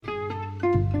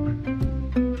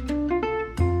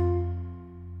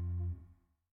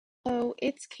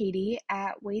it's Katie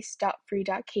at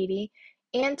waste.free.katie,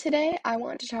 and today I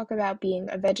want to talk about being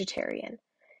a vegetarian.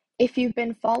 If you've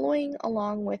been following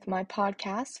along with my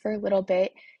podcast for a little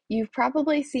bit, you've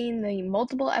probably seen the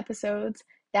multiple episodes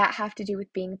that have to do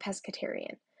with being a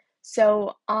pescatarian.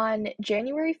 So on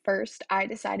January 1st, I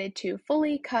decided to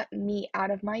fully cut meat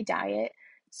out of my diet,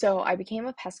 so I became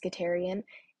a pescatarian.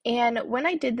 And when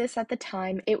I did this at the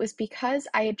time, it was because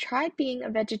I had tried being a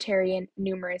vegetarian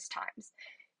numerous times.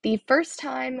 The first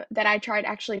time that I tried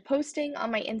actually posting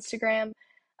on my Instagram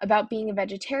about being a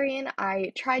vegetarian,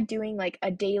 I tried doing like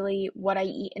a daily what I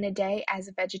eat in a day as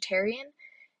a vegetarian.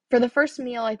 For the first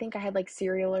meal, I think I had like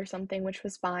cereal or something, which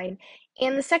was fine.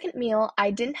 And the second meal,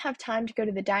 I didn't have time to go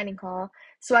to the dining hall,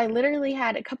 so I literally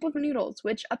had a cup of noodles,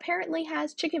 which apparently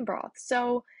has chicken broth.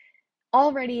 So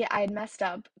already I had messed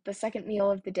up the second meal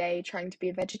of the day trying to be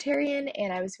a vegetarian,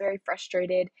 and I was very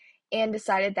frustrated and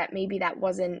decided that maybe that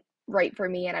wasn't right for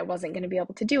me and I wasn't going to be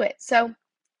able to do it. So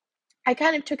I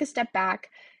kind of took a step back,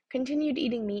 continued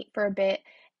eating meat for a bit,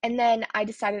 and then I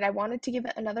decided I wanted to give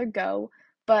it another go.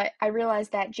 But I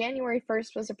realized that January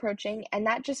 1st was approaching, and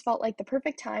that just felt like the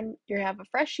perfect time. You have a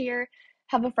fresh year,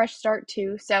 have a fresh start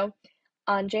too. So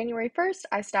on January 1st,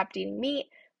 I stopped eating meat,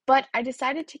 but I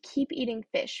decided to keep eating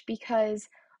fish because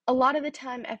a lot of the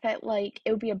time I felt like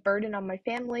it would be a burden on my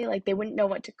family, like they wouldn't know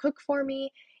what to cook for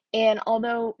me. And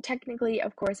although technically,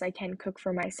 of course, I can cook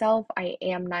for myself, I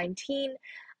am 19.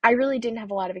 I really didn't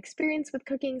have a lot of experience with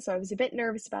cooking, so I was a bit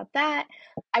nervous about that.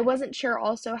 I wasn't sure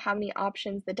also how many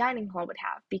options the dining hall would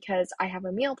have because I have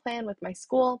a meal plan with my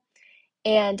school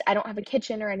and I don't have a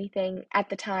kitchen or anything. At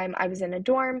the time, I was in a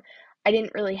dorm. I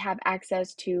didn't really have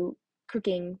access to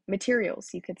cooking materials,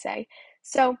 you could say.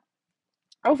 So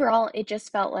overall, it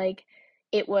just felt like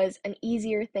it was an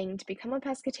easier thing to become a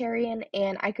pescatarian,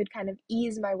 and I could kind of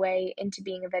ease my way into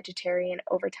being a vegetarian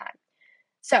over time.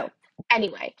 So,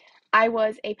 anyway, I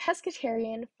was a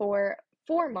pescatarian for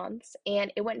 4 months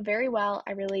and it went very well.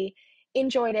 I really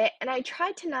enjoyed it and I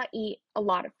tried to not eat a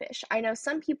lot of fish. I know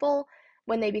some people,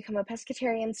 when they become a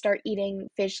pescatarian, start eating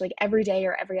fish like every day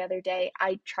or every other day.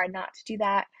 I tried not to do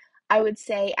that. I would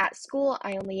say at school,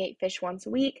 I only ate fish once a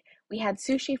week. We had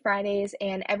sushi Fridays,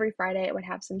 and every Friday I would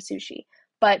have some sushi.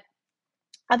 But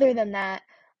other than that,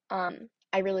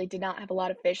 I really did not have a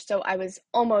lot of fish, so I was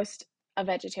almost a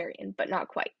vegetarian, but not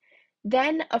quite.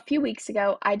 Then a few weeks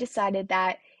ago, I decided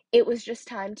that it was just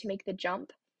time to make the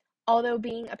jump. Although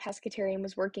being a pescatarian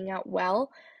was working out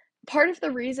well, part of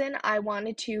the reason I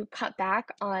wanted to cut back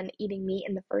on eating meat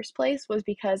in the first place was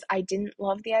because I didn't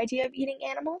love the idea of eating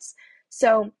animals.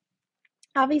 So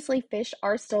obviously, fish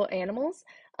are still animals,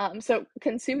 so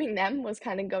consuming them was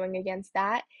kind of going against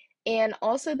that. And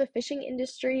also, the fishing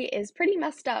industry is pretty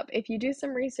messed up. If you do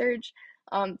some research,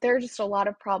 there are just a lot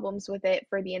of problems with it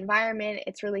for the environment.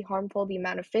 It's really harmful, the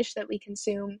amount of fish that we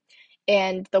consume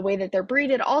and the way that they're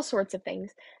breeded, all sorts of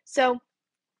things. So,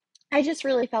 I just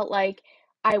really felt like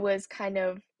I was kind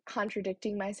of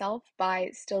contradicting myself by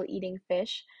still eating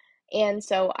fish. And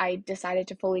so I decided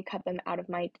to fully cut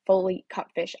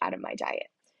fish out of my diet.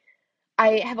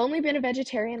 I have only been a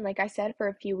vegetarian, like I said, for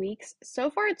a few weeks.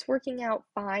 So far, it's working out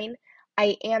fine.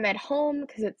 I am at home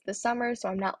because it's the summer, so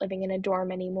I'm not living in a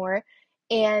dorm anymore.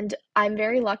 And I'm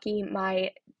very lucky.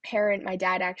 My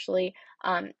dad actually,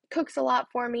 cooks a lot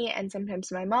for me, and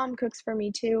sometimes my mom cooks for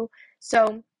me too.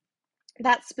 So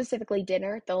that's specifically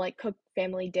dinner. They'll like cook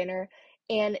family dinner,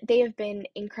 and they have been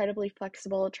incredibly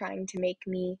flexible trying to make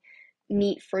me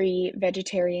meat-free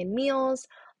vegetarian meals,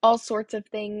 all sorts of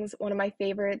things. One of my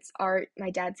favorites are my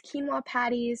dad's quinoa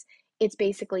patties. It's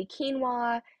basically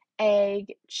quinoa,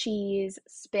 egg, cheese,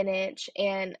 spinach,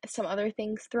 and some other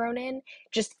things thrown in,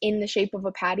 just in the shape of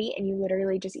a patty, and you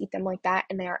literally just eat them like that,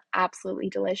 and they are absolutely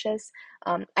delicious.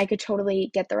 I could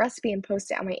totally get the recipe and post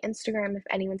it on my Instagram if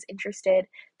anyone's interested.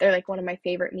 They're like one of my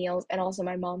favorite meals and also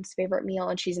my mom's favorite meal,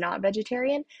 and she's not a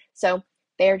vegetarian, so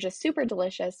they're just super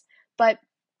delicious. But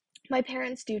my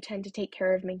parents do tend to take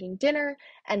care of making dinner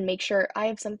and make sure I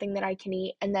have something that I can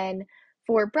eat. And then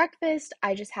for breakfast,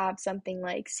 I just have something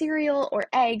like cereal or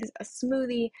eggs, a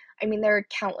smoothie. I mean, there are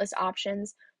countless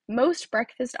options. Most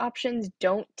breakfast options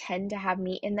don't tend to have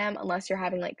meat in them unless you're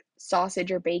having like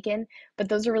sausage or bacon, but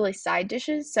those are really side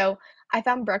dishes. So I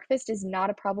found breakfast is not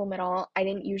a problem at all. I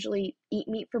didn't usually eat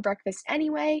meat for breakfast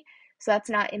anyway, so that's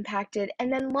not impacted.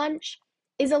 And then lunch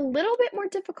is a little bit more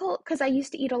difficult because I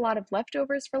used to eat a lot of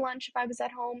leftovers for lunch if I was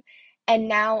at home, and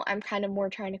now I'm kind of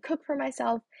more trying to cook for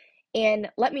myself.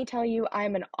 And let me tell you,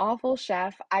 I'm an awful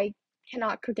chef. I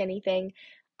cannot cook anything.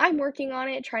 I'm working on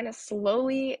it, trying to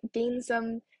slowly gain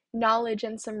some knowledge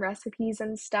and some recipes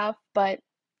and stuff, but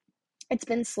It's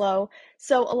been slow.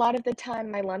 So a lot of the time,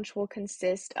 my lunch will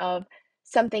consist of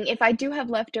something. If I do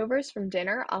have leftovers from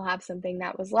dinner, I'll have something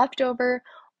that was leftover.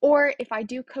 Or if I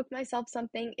do cook myself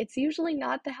something, it's usually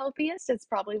not the healthiest. It's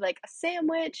probably like a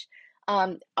sandwich,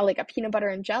 like a peanut butter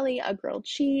and jelly, a grilled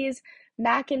cheese,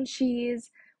 mac and cheese.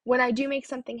 When I do make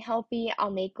something healthy, I'll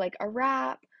make like a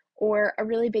wrap or a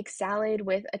really big salad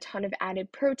with a ton of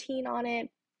added protein on it.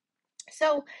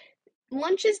 So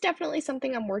lunch is definitely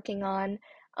something I'm working on.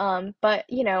 But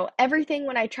everything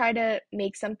when I try to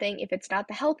make something, if it's not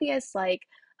the healthiest, like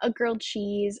a grilled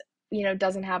cheese,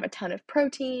 doesn't have a ton of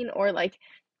protein or like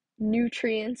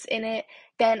nutrients in it,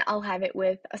 then I'll have it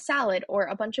with a salad or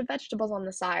a bunch of vegetables on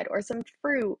the side or some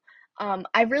fruit.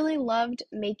 I really loved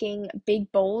making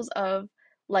big bowls of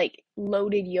like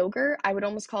loaded yogurt. I would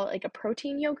almost call it like a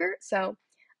protein yogurt. So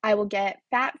I will get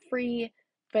fat-free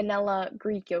vanilla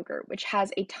Greek yogurt, which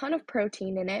has a ton of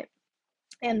protein in it,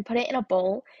 and put it in a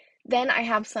bowl. Then I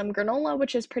have some granola,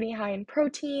 which is pretty high in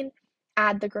protein.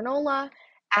 Add the granola,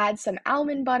 add some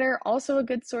almond butter, also a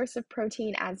good source of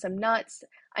protein. Add some nuts,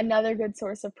 another good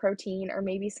source of protein, or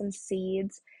maybe some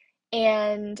seeds.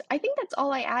 And I think that's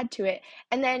all I add to it.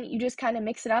 And then you just kind of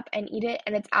mix it up and eat it,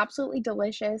 and it's absolutely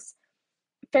delicious.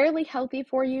 Fairly healthy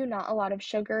for you, not a lot of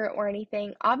sugar or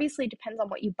anything. Obviously, it depends on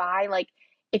what you buy. Like,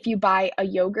 if you buy a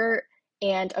yogurt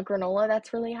and a granola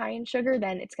that's really high in sugar,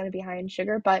 then it's going to be high in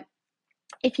sugar. But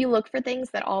if you look for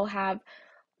things that all have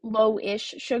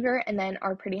low-ish sugar and then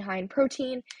are pretty high in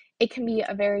protein, it can be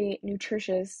a very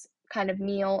nutritious kind of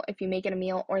meal if you make it a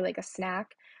meal or like a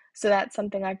snack. So that's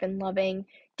something I've been loving.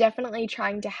 Definitely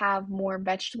trying to have more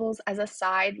vegetables as a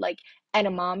side, like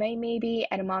edamame maybe.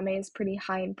 Edamame is pretty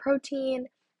high in protein.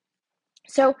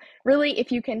 So, really,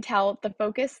 if you can tell, the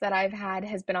focus that I've had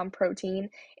has been on protein.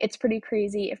 It's pretty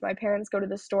crazy if my parents go to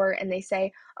the store and they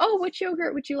say, "Oh, which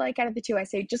yogurt would you like out of the two?" I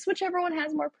say, "Just whichever one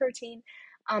has more protein."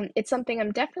 It's something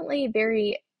I'm definitely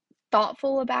very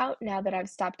thoughtful about now that I've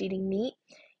stopped eating meat.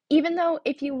 Even though,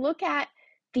 if you look at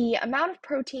the amount of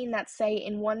protein that's, say,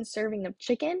 in one serving of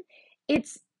chicken,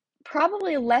 it's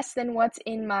probably less than what's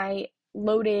in my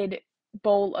loaded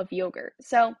bowl of yogurt.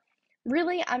 So,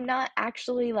 really, I'm not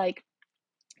actually like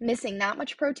missing that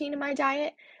much protein in my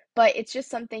diet, but it's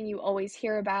just something you always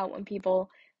hear about when people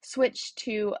switch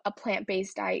to a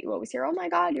plant-based diet. You always hear, "Oh my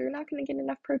God, you're not going to get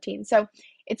enough protein." So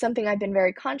it's something I've been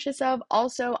very conscious of.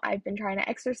 Also, I've been trying to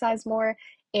exercise more,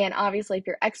 and obviously, if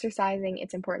you're exercising,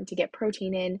 it's important to get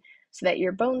protein in so that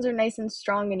your bones are nice and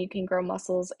strong and you can grow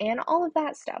muscles and all of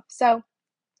that stuff. So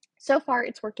far,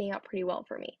 it's working out pretty well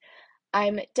for me.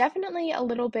 I'm definitely a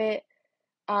little bit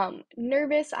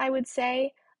nervous, I would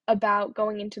say, about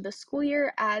going into the school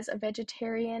year as a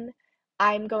vegetarian.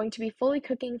 I'm going to be fully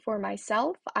cooking for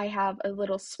myself. I have a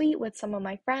little suite with some of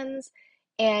my friends,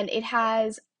 and it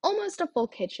has almost a full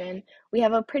kitchen. We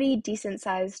have a pretty decent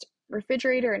sized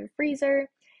refrigerator and freezer.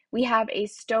 We have a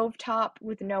stove top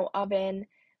with no oven,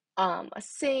 a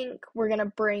sink. We're gonna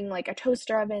bring like a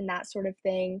toaster oven, that sort of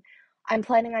thing. I'm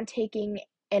planning on taking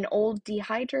an old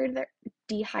dehydrator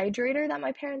that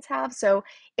my parents have. So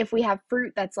if we have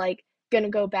fruit that's like gonna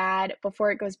go bad,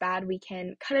 before it goes bad, we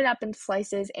can cut it up into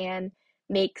slices and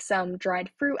make some dried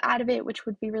fruit out of it, which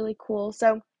would be really cool.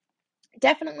 So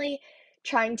definitely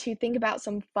trying to think about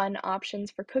some fun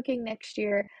options for cooking next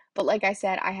year. But like I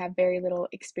said, I have very little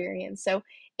experience. So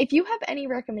if you have any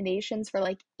recommendations for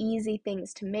like easy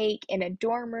things to make in a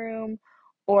dorm room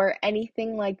or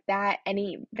anything like that,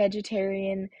 any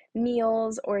vegetarian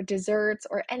meals or desserts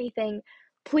or anything,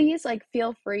 please like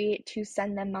feel free to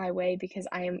send them my way because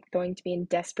I am going to be in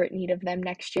desperate need of them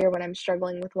next year when I'm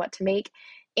struggling with what to make.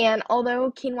 And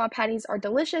although quinoa patties are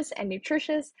delicious and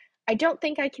nutritious, I don't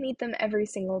think I can eat them every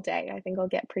single day. I think I'll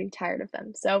get pretty tired of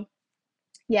them. So,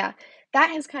 yeah,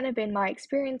 that has kind of been my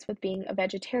experience with being a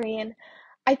vegetarian.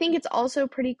 I think it's also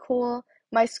pretty cool.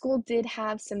 My school did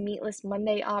have some meatless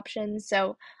Monday options,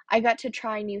 so I got to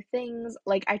try new things.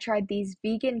 Like, I tried these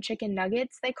vegan chicken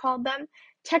nuggets, they called them.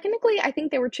 Technically, I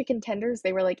think they were chicken tenders.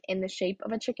 They were like in the shape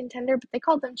of a chicken tender, but they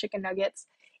called them chicken nuggets.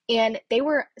 And they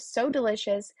were so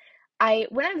delicious.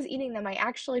 When I was eating them, I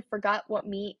actually forgot what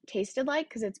meat tasted like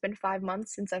because it's been 5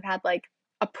 months since I've had like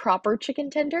a proper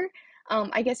chicken tender.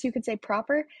 I guess you could say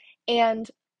proper. And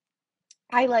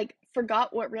I like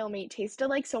forgot what real meat tasted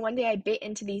like. So one day I bit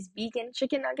into these vegan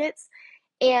chicken nuggets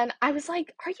and I was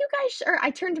like, "Are you guys sure?" I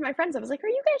turned to my friends. I was like, "Are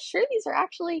you guys sure these are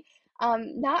actually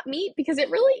not meat because it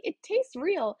tastes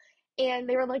real." And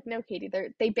they were like, "No, Katie,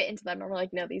 they bit into them." And we're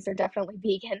like, "No, these are definitely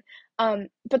vegan."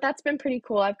 But that's been pretty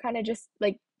cool. I've kind of just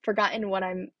like forgotten what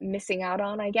I'm missing out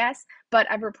on, I guess, but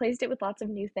I've replaced it with lots of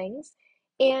new things.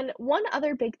 And one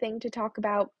other big thing to talk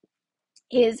about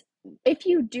is if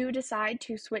you do decide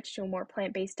to switch to a more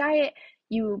plant-based diet,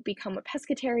 you become a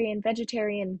pescatarian,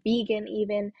 vegetarian, vegan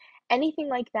even, anything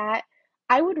like that,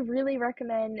 I would really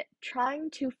recommend trying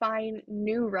to find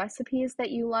new recipes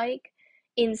that you like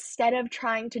instead of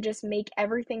trying to just make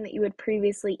everything that you would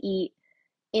previously eat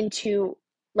into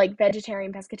like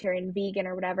vegetarian, pescatarian, vegan,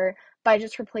 or whatever by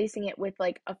just replacing it with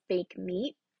like a fake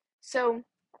meat. So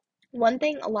one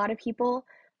thing a lot of people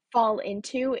fall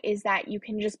into is that you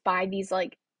can just buy these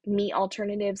like meat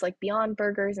alternatives like Beyond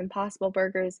Burgers, Impossible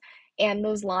Burgers, and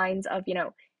those lines of,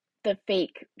 the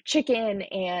fake chicken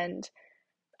and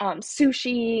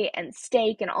sushi and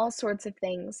steak and all sorts of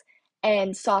things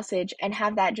and sausage and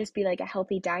have that just be like a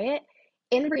healthy diet.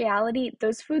 In reality,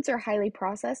 those foods are highly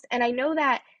processed. And I know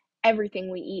that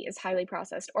everything we eat is highly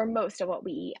processed, or most of what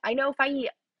we eat. I know if I eat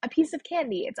a piece of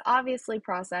candy, it's obviously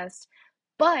processed,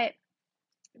 but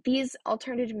these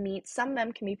alternative meats, some of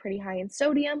them can be pretty high in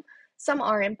sodium, some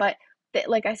aren't, but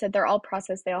like I said, they're all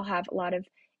processed. They all have a lot of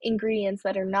ingredients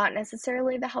that are not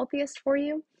necessarily the healthiest for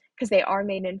you because they are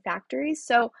made in factories.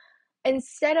 So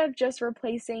instead of just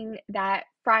replacing that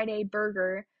Friday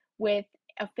burger with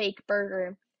a fake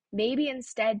burger, maybe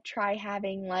instead try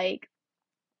having like,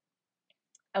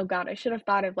 oh God, I should have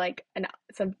thought of like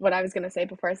some what I was gonna say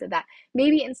before I said that.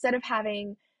 Maybe instead of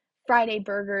having Friday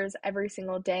burgers every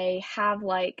single day, have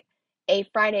like a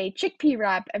Friday chickpea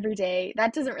wrap every day.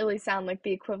 That doesn't really sound like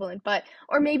the equivalent, but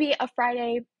or maybe a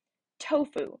Friday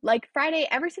tofu. Like Friday,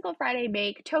 every single Friday,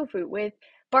 make tofu with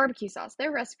barbecue sauce.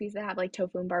 There are recipes that have like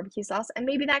tofu and barbecue sauce, and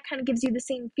maybe that kind of gives you the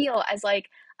same feel as like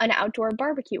an outdoor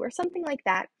barbecue or something like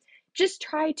that. Just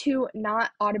try to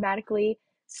not automatically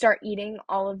start eating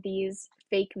all of these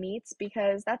fake meats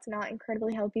because that's not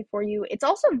incredibly healthy for you. It's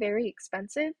also very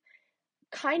expensive.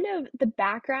 Kind of the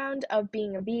background of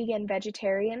being a vegan,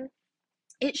 vegetarian,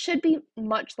 it should be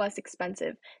much less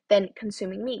expensive than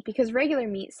consuming meat because regular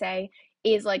meat, say,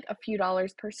 is like a few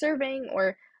dollars per serving,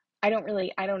 or I don't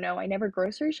know, I never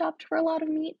grocery shopped for a lot of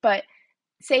meat, but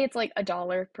say it's like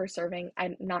 $1 per serving.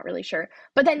 I'm not really sure.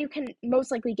 But then you can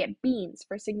most likely get beans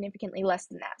for significantly less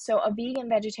than that. So a vegan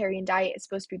vegetarian diet is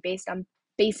supposed to be based on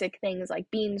basic things like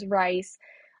beans, rice,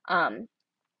 um,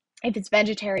 if it's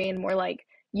vegetarian, more like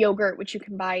yogurt, which you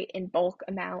can buy in bulk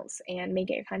amounts and make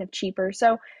it kind of cheaper.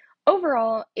 So,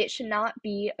 overall, it should not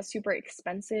be a super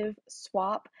expensive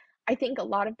swap. I think a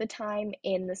lot of the time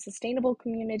in the sustainable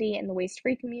community and the waste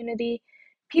free community,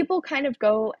 people kind of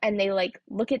go and they like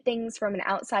look at things from an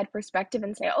outside perspective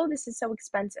and say, oh, this is so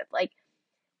expensive. Like,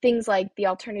 things like the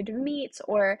alternative meats,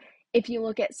 or if you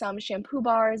look at some shampoo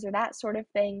bars or that sort of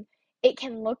thing, it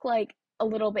can look like a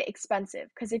little bit expensive.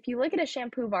 Because if you look at a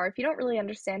shampoo bar, if you don't really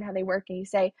understand how they work and you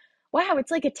say, wow,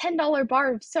 it's like a $10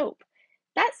 bar of soap,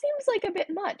 that seems like a bit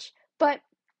much. But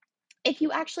if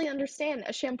you actually understand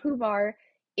a shampoo bar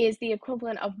is the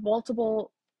equivalent of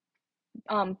multiple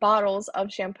bottles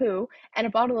of shampoo, and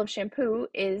a bottle of shampoo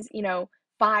is,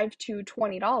 $5 to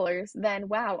 $20, then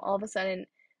wow, all of a sudden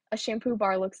a shampoo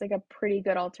bar looks like a pretty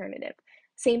good alternative.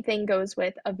 Same thing goes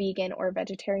with a vegan or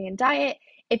vegetarian diet.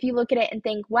 If you look at it and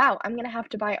think, wow, I'm going to have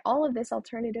to buy all of this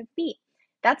alternative meat,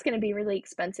 that's going to be really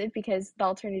expensive because the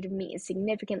alternative meat is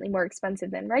significantly more expensive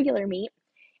than regular meat.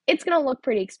 It's going to look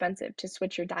pretty expensive to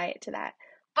switch your diet to that.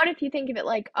 But if you think of it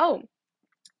like, oh,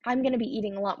 I'm going to be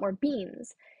eating a lot more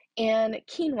beans and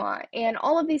quinoa and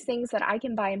all of these things that I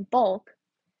can buy in bulk.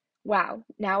 Wow,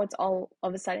 now it's all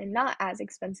of a sudden not as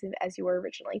expensive as you were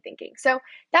originally thinking. So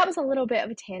that was a little bit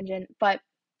of a tangent, but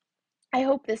I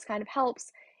hope this kind of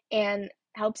helps and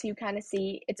helps you kind of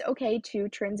see it's okay to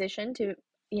transition to,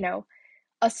 you know,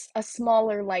 a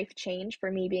smaller life change.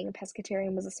 For me, being a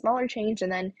pescatarian was a smaller change,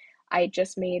 and then I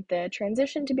just made the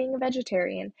transition to being a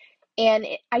vegetarian. And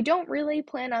I don't really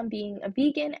plan on being a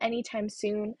vegan anytime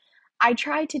soon. I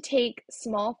try to take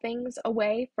small things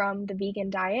away from the vegan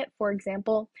diet. For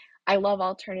example, I love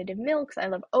alternative milks. I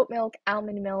love oat milk,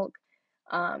 almond milk,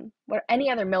 what any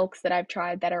other milks that I've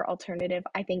tried that are alternative,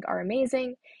 I think are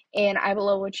amazing. And I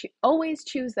will always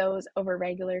choose those over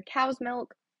regular cow's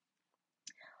milk,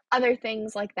 other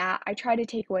things like that. I try to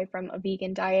take away from a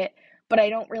vegan diet, but I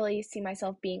don't really see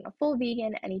myself being a full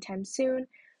vegan anytime soon,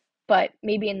 but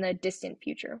maybe in the distant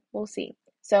future. We'll see.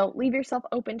 So leave yourself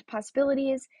open to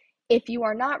possibilities. If you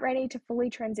are not ready to fully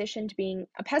transition to being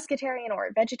a pescatarian or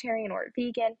a vegetarian or a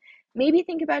vegan, maybe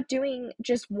think about doing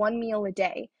just one meal a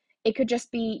day. It could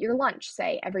just be your lunch,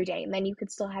 say, every day, and then you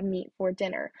could still have meat for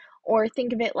dinner. Or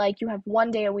think of it like you have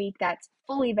one day a week that's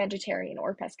fully vegetarian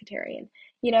or pescatarian,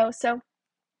 So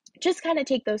just kind of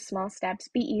take those small steps,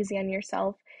 be easy on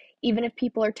yourself. Even if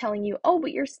people are telling you, oh,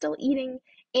 but you're still eating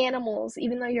animals,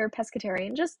 even though you're a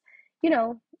pescatarian, just, you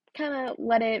know, kind of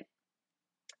let it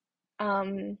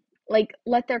like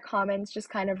let their comments just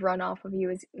kind of run off of you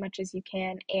as much as you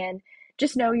can, and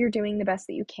just know you're doing the best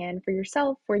that you can for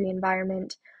yourself, for the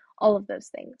environment, all of those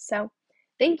things. So,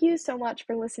 thank you so much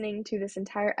for listening to this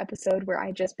entire episode where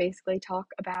I just basically talk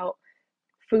about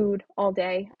food all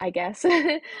day, I guess.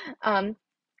 um,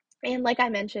 and like I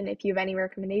mentioned, if you have any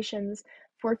recommendations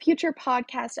for future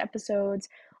podcast episodes,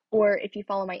 or if you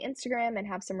follow my Instagram and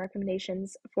have some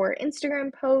recommendations for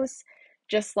Instagram posts,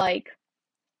 just like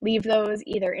leave those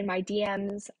either in my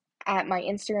DMs at my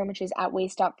Instagram, which is at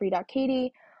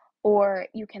waste.free.katie, or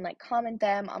you can like comment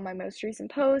them on my most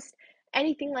recent post,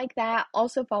 anything like that.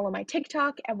 Also follow my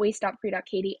TikTok at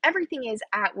waste.free.katie. Everything is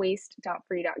at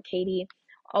waste.free.katie,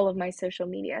 all of my social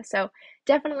media. So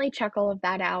definitely check all of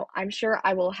that out. I'm sure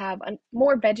I will have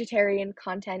more vegetarian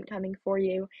content coming for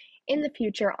you in the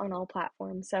future on all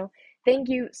platforms. So thank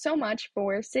you so much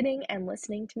for sitting and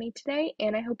listening to me today,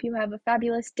 and I hope you have a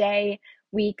fabulous day,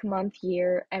 week, month,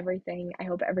 year, everything. I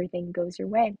hope everything goes your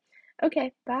way.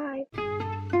 Okay, bye.